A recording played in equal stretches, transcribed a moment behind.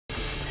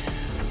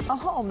A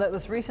home that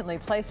was recently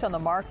placed on the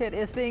market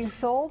is being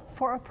sold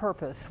for a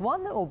purpose,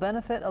 one that will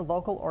benefit a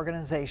local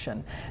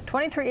organization.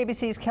 23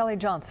 ABC's Kelly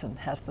Johnson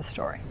has the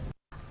story.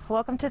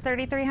 Welcome to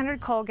 3300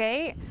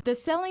 Colgate. The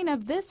selling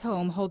of this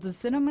home holds a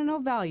sentimental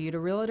value to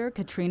realtor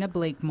Katrina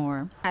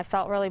Blakemore. I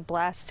felt really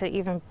blessed to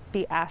even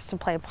be asked to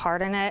play a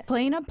part in it.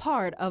 Playing a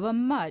part of a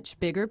much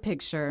bigger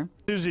picture.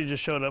 Susie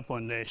just showed up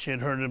one day. She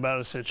had heard about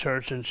us at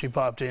church and she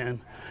popped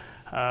in.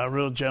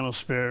 Real gentle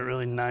spirit,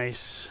 really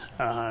nice.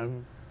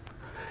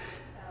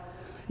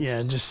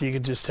 Yeah, just you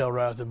could just tell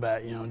right off the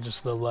bat, you know,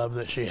 just the love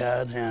that she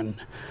had, and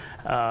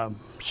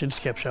she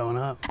just kept showing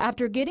up.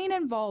 After getting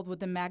involved with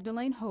the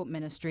Magdalene Hope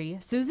Ministry,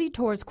 Susie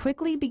Torres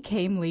quickly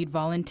became lead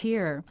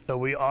volunteer. So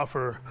we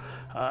offer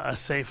a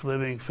safe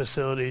living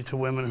facility to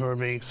women who are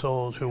being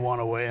sold who want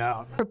a way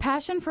out. Her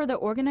passion for the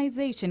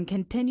organization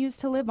continues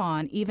to live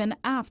on even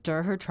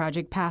after her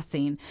tragic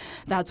passing.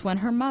 That's when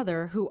her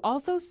mother, who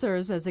also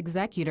serves as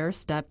executor,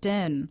 stepped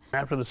in.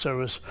 After the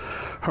service,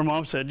 her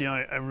mom said, you know,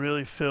 I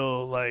really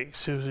feel like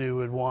Susie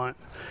would want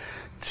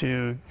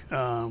to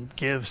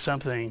give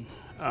something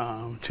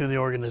to the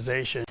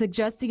organization,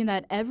 suggesting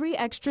that every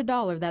extra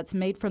dollar that's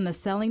made from the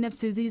selling of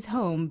Susie's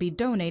home be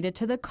donated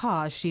to the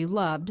cause she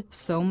loved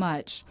so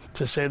much.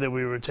 To say that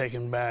we were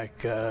taken back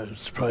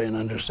is probably an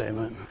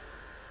understatement.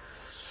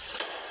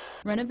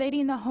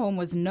 Renovating the home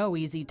was no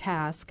easy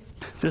task.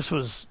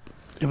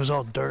 It was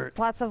all dirt.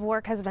 Lots of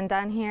work has been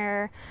done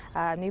here,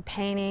 new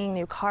painting,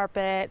 new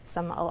carpet,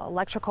 some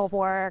electrical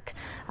work,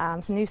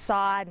 some new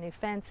sod, new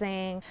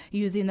fencing.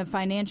 Using the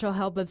financial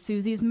help of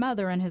Susie's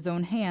mother in his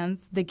own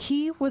hands, the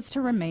key was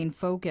to remain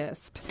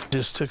focused.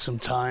 Just took some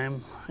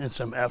time and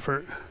some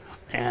effort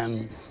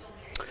and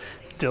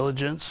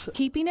diligence.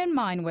 Keeping in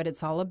mind what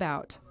it's all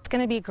about. It's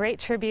going to be a great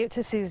tribute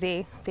to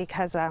Susie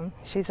because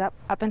she's up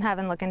in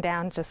heaven looking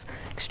down, just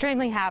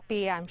extremely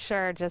happy, I'm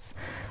sure, just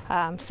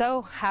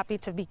so happy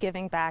to be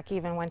giving back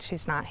even when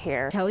she's not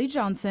here. Kelly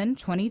Johnson,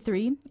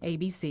 23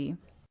 ABC.